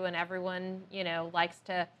too, and everyone, you know, likes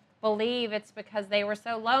to believe it's because they were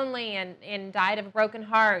so lonely and died of a broken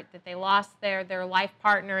heart that they lost their life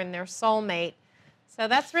partner and their soulmate. So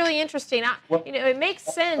that's really interesting. You know, it makes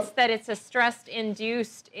sense that it's a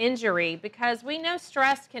stress-induced injury because we know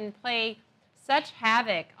stress can play such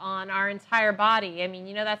havoc on our entire body. I mean,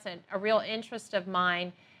 you know, that's a real interest of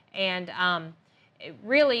mine, and it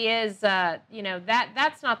really is, you know,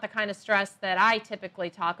 that's not the kind of stress that I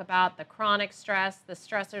typically talk about, the chronic stress, the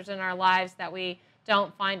stressors in our lives that we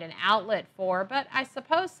don't find an outlet for. But I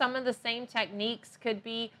suppose some of the same techniques could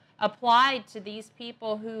be applied to these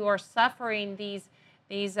people who are suffering these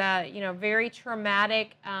you know, very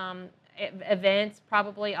traumatic events,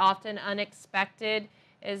 probably often unexpected,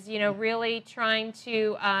 is, you know, really trying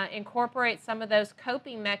to incorporate some of those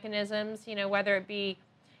coping mechanisms, you know, whether it be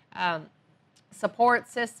support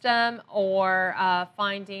system or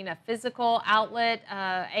finding a physical outlet,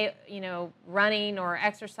 you know, running or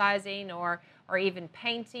exercising or even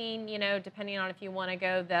painting, you know, depending on if you want to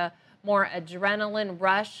go the more adrenaline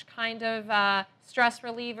rush kind of stress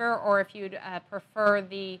reliever, or if you'd prefer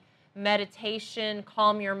the meditation,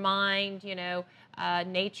 calm your mind, you know,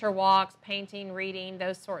 nature walks, painting, reading,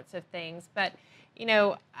 those sorts of things. But, you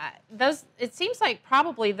know, it seems like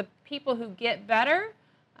probably the people who get better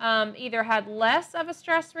either had less of a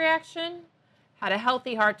stress reaction, had a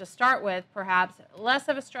healthy heart to start with, perhaps less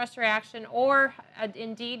of a stress reaction, or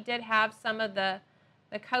indeed did have some of the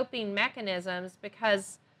coping mechanisms,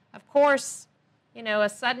 because, of course, you know, a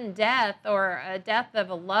sudden death or a death of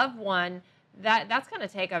a loved one, that's going to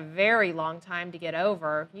take a very long time to get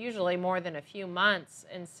over, usually more than a few months.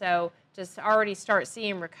 And so just already start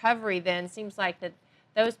seeing recovery then seems like that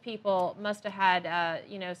those people must have had,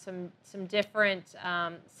 you know, some different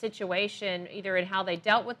situation, either in how they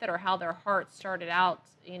dealt with it or how their heart started out,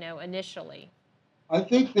 you know, initially. I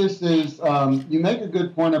think this is, you make a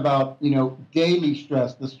good point about, you know, daily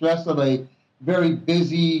stress, the stress of a very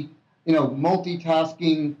busy, you know,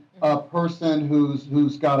 multitasking person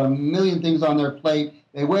who's got a million things on their plate.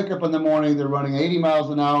 They wake up in the morning, they're running 80 miles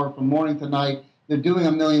an hour from morning to night. They're doing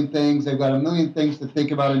a million things. They've got a million things to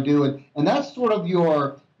think about and do. And that's sort of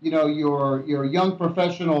your, you know, your young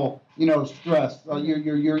professional, you know, stress, your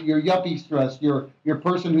yuppie stress, your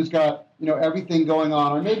person who's got, you know, everything going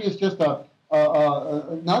on. Or maybe it's just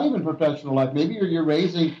not even professional life. Maybe you're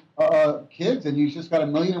raising kids and you just got a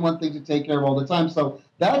million and one things to take care of all the time. So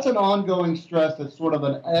that's an ongoing stress. That's sort of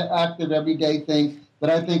an active everyday thing that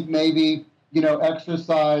I think maybe, you know,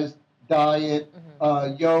 exercise, diet,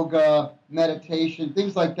 yoga, meditation,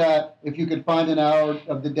 things like that. If you could find an hour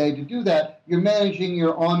of the day to do that, you're managing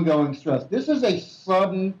your ongoing stress. This is a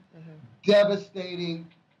sudden, devastating,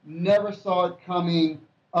 never saw it coming,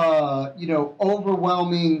 you know,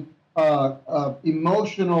 overwhelming,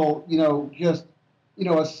 emotional, you know, just, you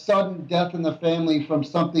know, a sudden death in the family from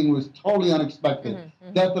something was totally unexpected.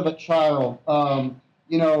 Death of a child,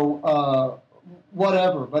 you know,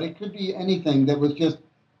 whatever. But it could be anything that was just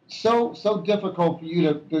so difficult for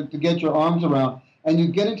you to get your arms around, and you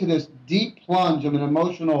get into this deep plunge of an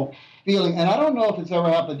emotional feeling. And I don't know if it's ever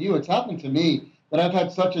happened to you. It's happened to me that I've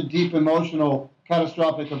had such a deep emotional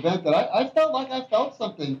catastrophic event that I felt like I felt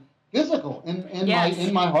something physical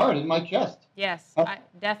in my heart, in my chest. Yes,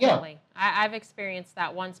 definitely. Yeah. I've experienced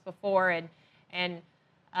that once before, and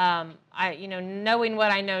I, you know, knowing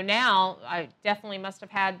what I know now, I definitely must have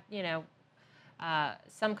had, you know,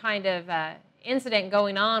 some kind of incident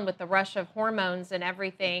going on with the rush of hormones and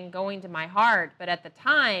everything going to my heart. But at the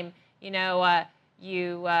time, you know,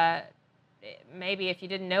 maybe if you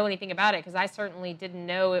didn't know anything about it, because I certainly didn't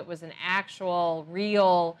know it was an actual,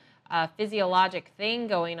 real physiologic thing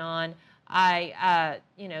going on, I,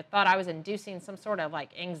 you know, thought I was inducing some sort of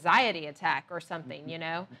like anxiety attack or something, you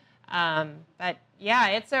know. But yeah,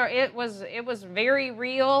 it was very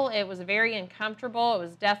real. It was very uncomfortable. It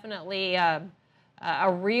was definitely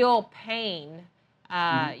a real pain,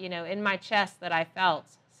 you know, in my chest that I felt.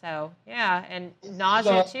 So yeah, and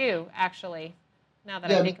nausea too, actually. Now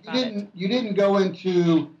that I think about it, you didn't go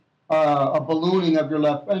into a ballooning of your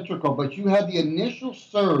left ventricle, but you had the initial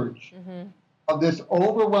surge of this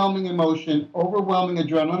overwhelming emotion, overwhelming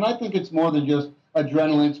adrenaline. I think it's more than just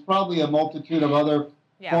adrenaline. It's probably a multitude of other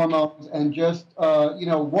Yeah. hormones, and just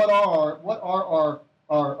what are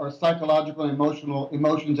our psychological and emotional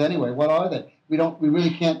emotions anyway? What are they? We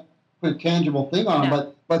really can't put a tangible thing on them,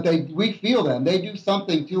 No. but we feel them. They do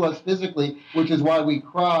something to us physically, which is why we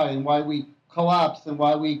cry and why we collapse and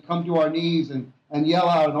why we come to our knees and yell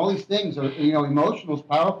out, and all these things are, emotional is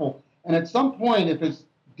powerful. And at some point, if it's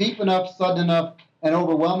deep enough, sudden enough, and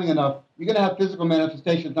overwhelming enough, you're going to have physical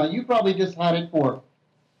manifestations. Now, you probably just had it for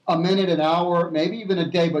a minute, an hour, maybe even a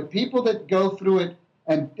day, but people that go through it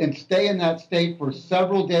and stay in that state for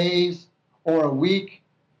several days or a week,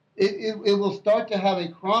 it will start to have a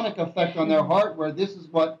chronic effect on their heart, where this is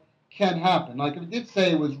what can happen. Like it did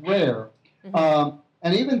say, it was rare.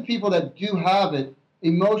 And even people that do have it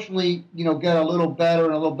emotionally, get a little better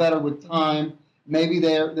and a little better with time. Maybe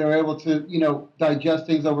they're able to, digest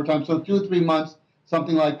things over time. So 2 or 3 months,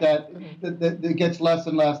 something like that, that gets less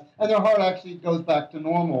and less, and their heart actually goes back to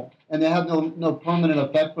normal, and they have no permanent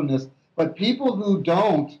effect from this. But people who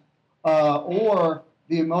don't, or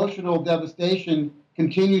the emotional devastation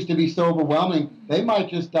continues to be so overwhelming, they might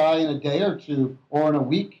just die in a day or two or in a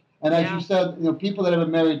week. And as you said, people that have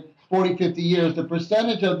been married 40, 50 years, the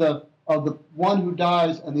percentage of the one who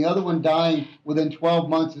dies and the other one dying within 12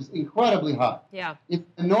 months is incredibly high. Yeah. And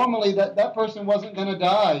normally that person wasn't going to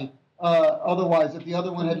die otherwise if the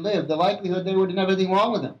other one had lived. The likelihood they wouldn't have anything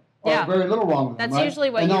wrong with them, or very little wrong with them. That's right? usually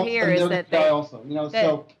what and you hear is that they die also.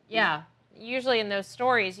 Usually in those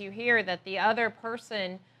stories you hear that the other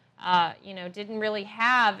person, didn't really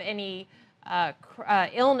have any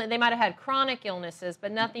illness. They might have had chronic illnesses,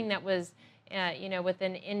 but nothing that was, with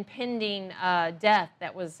an impending death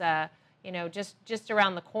that was, just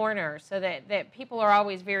around the corner. So that people are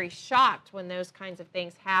always very shocked when those kinds of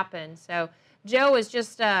things happen. So Joe is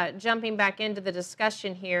just jumping back into the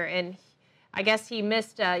discussion here, and I guess he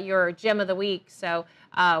missed your gem of the week. So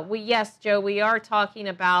yes, Joe, we are talking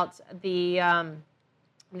about the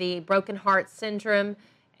broken heart syndrome,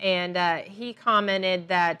 and he commented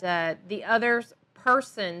that the other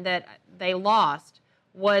person that they lost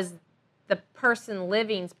was the person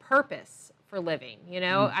living's purpose for living.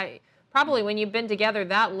 I probably, when you've been together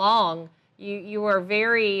that long, you are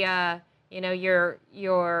very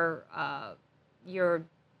your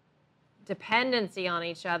dependency on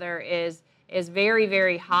each other is very,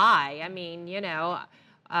 very high. I mean,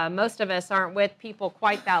 most of us aren't with people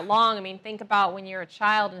quite that long. I mean, think about when you're a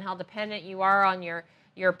child and how dependent you are on your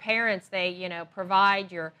parents. They,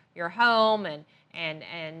 provide your home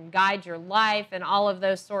and guide your life and all of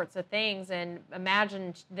those sorts of things. And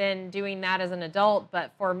imagine then doing that as an adult,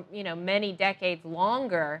 but for, many decades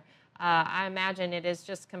longer. I imagine it is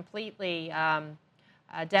just completely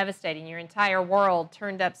devastating. Your entire world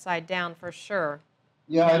turned upside down for sure.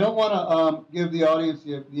 Yeah, I don't want to give the audience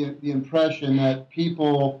the impression that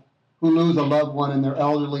people who lose a loved one and they're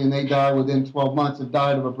elderly and they die within 12 months have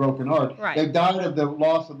died of a broken heart. Right. They've died of the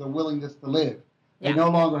loss of the willingness to live. They no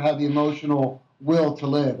longer have the emotional will to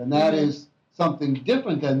live, and that is something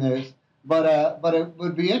different than this. But it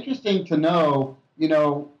would be interesting to know,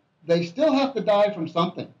 they still have to die from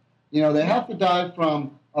something. They have to die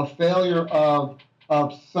from a failure of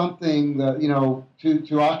something that,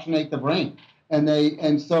 to oxygenate the brain.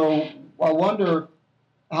 And so I wonder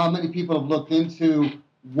how many people have looked into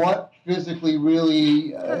what physically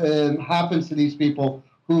really happens to these people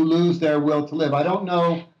who lose their will to live. I don't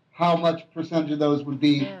know how much percentage of those would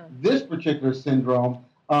be this particular syndrome.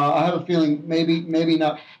 I have a feeling maybe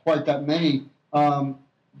not quite that many. But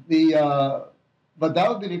that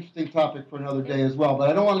would be an interesting topic for another day as well. But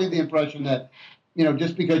I don't want to leave the impression that,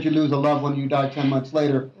 just because you lose a loved one, you die 10 months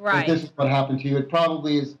later, that this is what happened to you. It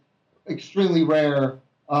probably is extremely rare.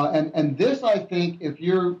 And this, I think, if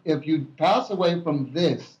you pass away from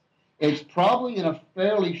this, it's probably in a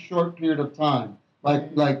fairly short period of time,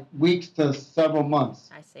 like weeks to several months.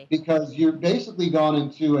 I see. Because you're basically gone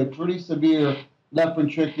into a pretty severe left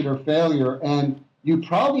ventricular failure, and you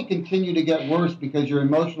probably continue to get worse because your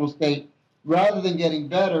emotional state, rather than getting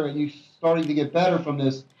better and you starting to get better from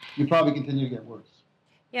this, you probably continue to get worse.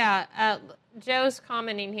 Yeah, Joe's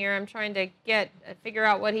commenting here. I'm trying to figure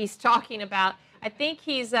out what he's talking about. I think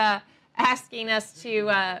he's asking us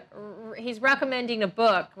to, he's recommending a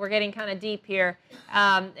book. We're getting kind of deep here.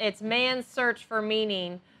 It's Man's Search for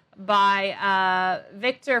Meaning by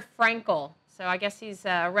Viktor Frankl. So I guess he's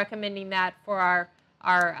recommending that for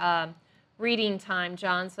our reading time,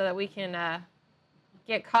 John, so that we can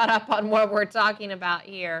get caught up on what we're talking about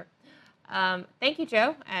here. Thank you,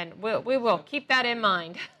 Joe, and we will keep that in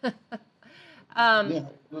mind. Yeah,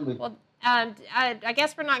 absolutely. Well, I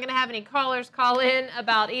guess we're not going to have any callers call in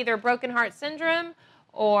about either broken heart syndrome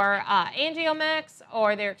or Angiomax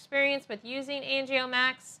or their experience with using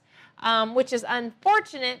Angiomax, which is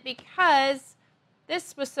unfortunate because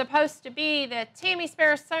this was supposed to be the Tammy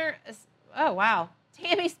Sparacino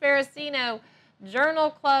Journal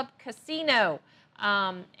Club Casino,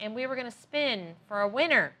 and we were going to spin for a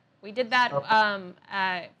winner. We did that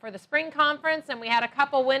for the spring conference, and we had a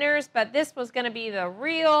couple winners, but this was going to be the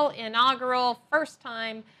real inaugural first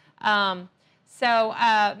time. So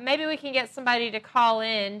maybe we can get somebody to call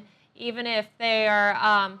in, even if they are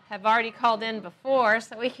have already called in before,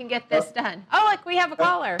 so we can get this done. Oh, look, we have a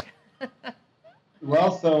caller.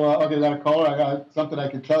 Well, so, okay, we got a caller. I got something I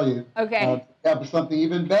can tell you. Okay. But something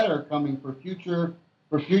even better coming for future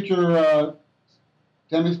Tammy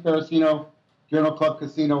Sparacino Journal Club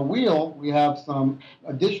Casino Wheel. We have some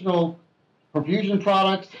additional Perfusion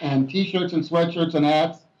products and T-shirts and sweatshirts and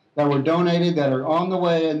hats that were donated that are on the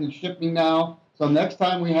way and shipping now. So next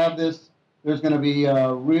time we have this, there's going to be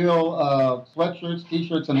real sweatshirts,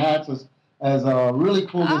 T-shirts, and hats as a really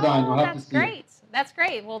cool design. You'll have to see it. That's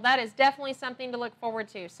great. Well, that is definitely something to look forward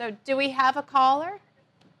to. So do we have a caller?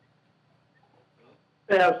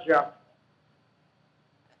 Yes, Jeff.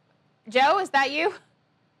 Joe, is that you?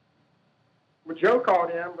 Well, Joe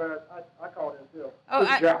called in, but I called in too.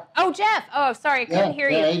 Jeff. Oh, sorry, I couldn't hear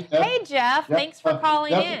you. Hey, Jeff. Thanks for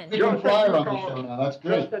calling in. Joe flyer on the show now. That's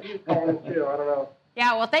great. Joe said he was calling in too. I don't know.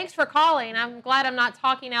 Yeah, well, thanks for calling. I'm glad I'm not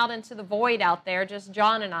talking out into the void out there, just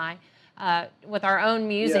John and I, with our own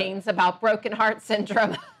musings about broken heart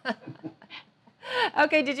syndrome.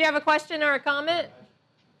 Okay, did you have a question or a comment?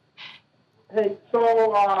 Hey,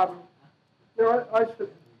 so, I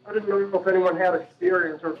didn't know if anyone had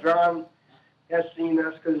experience or John has seen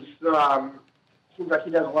this because it seems like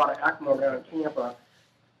he does a lot of ECMO down in Tampa.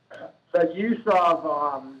 The use of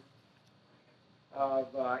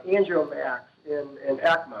Angiomax in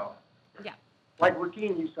ECMO. Yeah. Like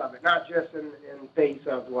routine use of it, not just in face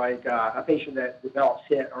of like a patient that develops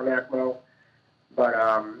HIT on ECMO, but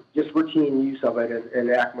just routine use of it in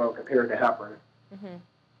ECMO compared to heparin. Mm-hmm.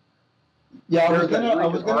 Yeah, I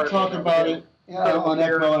was gonna talk about it on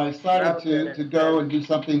ECMO, and I decided to go and do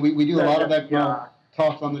something. We do a lot of ECMO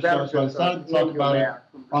talks on the show, so I decided to talk about it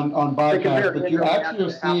on bypass. But you actually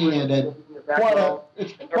are seeing it at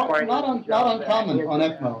it's not uncommon on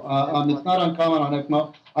ECMO. It's not uncommon on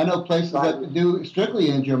ECMO. I know places that do strictly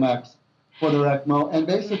Angiomax for their ECMO, and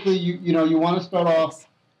basically you want to start off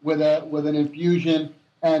with an infusion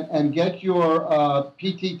and get your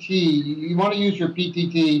PTT. You want to use your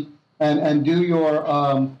PTT and do your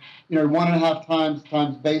 1.5 times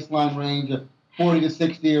baseline range of 40 to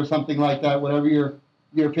 60 or something like that, whatever your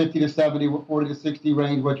 50 to 70, 40 to 60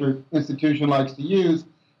 range, what your institution likes to use.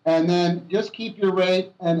 And then just keep your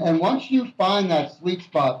rate. And once you find that sweet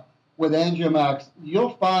spot with Angiomax,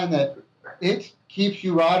 you'll find that it keeps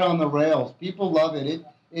you right on the rails. People love it.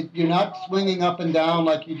 You're not swinging up and down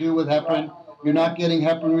like you do with heparin. You're not getting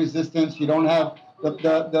heparin resistance. You don't have the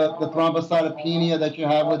thrombocytopenia that you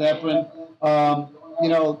have with heparin.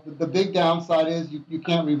 The big downside is you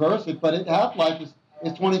can't reverse it, but half-life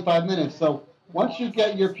is 25 minutes. So once you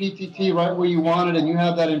get your PTT right where you want it and you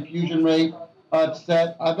have that infusion rate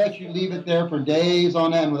set, I bet you leave it there for days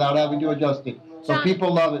on end without having to adjust it. So John,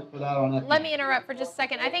 people love it for that on it. Let me interrupt for just a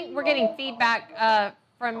second. I think we're getting feedback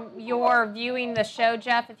from your viewing the show,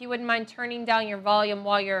 Jeff. If you wouldn't mind turning down your volume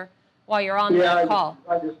while you're on the call.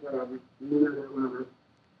 I just muted it.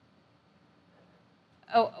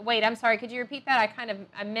 Oh, wait, I'm sorry. Could you repeat that?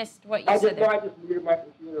 I missed what you said there. I just muted my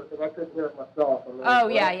computer because I couldn't hear it myself. Oh,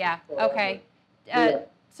 yeah. Okay.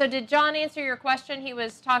 So did John answer your question? He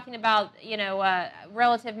was talking about,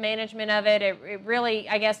 relative management of it. It really,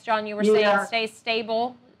 I guess, John, you were saying stay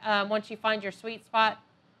stable once you find your sweet spot.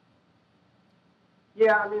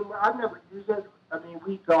 Yeah, I've never used it.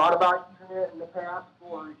 We thought about using it in the past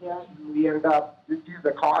for HIT, and we ended up, due to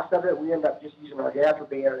the cost of it, we ended up just using our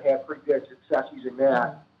Gatroband and had pretty good success using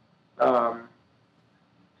that. So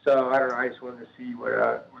I don't know. I just wanted to see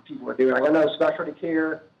what people were doing. I know specialty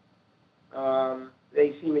care.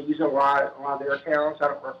 They seem to use a lot of their accounts. I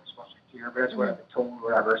don't work for specialty care, but that's what I've been told or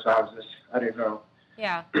whatever. So I didn't know.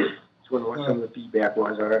 Yeah. That's what some of the feedback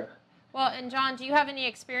was on it. Well, and John, do you have any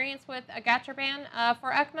experience with a Gatroband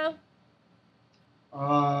for ECMO?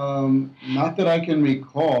 Not that I can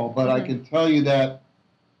recall, but I can tell you that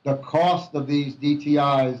the cost of these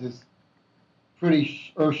DTIs is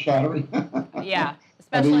pretty earth-shattering. Yeah,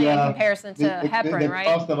 especially in comparison to heparin, right?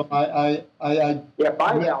 The cost of them, I'm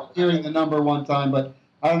hearing the number one time, but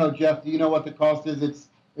I don't know, Jeff, do you know what the cost is?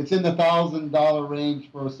 It's in the $1,000 range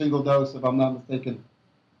for a single dose, if I'm not mistaken.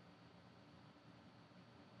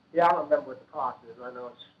 Yeah, I don't remember what the cost is. I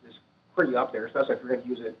know it's pretty up there, especially if you're going to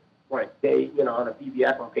use it like day, on a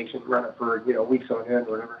PBS on patient, run it for weeks on end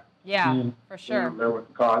or whatever. Yeah, for I sure. don't remember what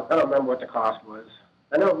the cost. I don't remember what the cost was.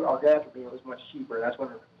 I know argatropine was much cheaper. That's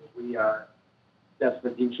one of the reasons that's the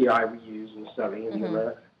DTI we use and stuff.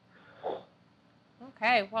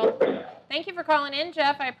 Okay, well, thank you for calling in,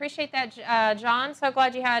 Jeff. I appreciate that, John. So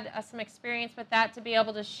glad you had some experience with that to be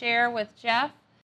able to share with Jeff.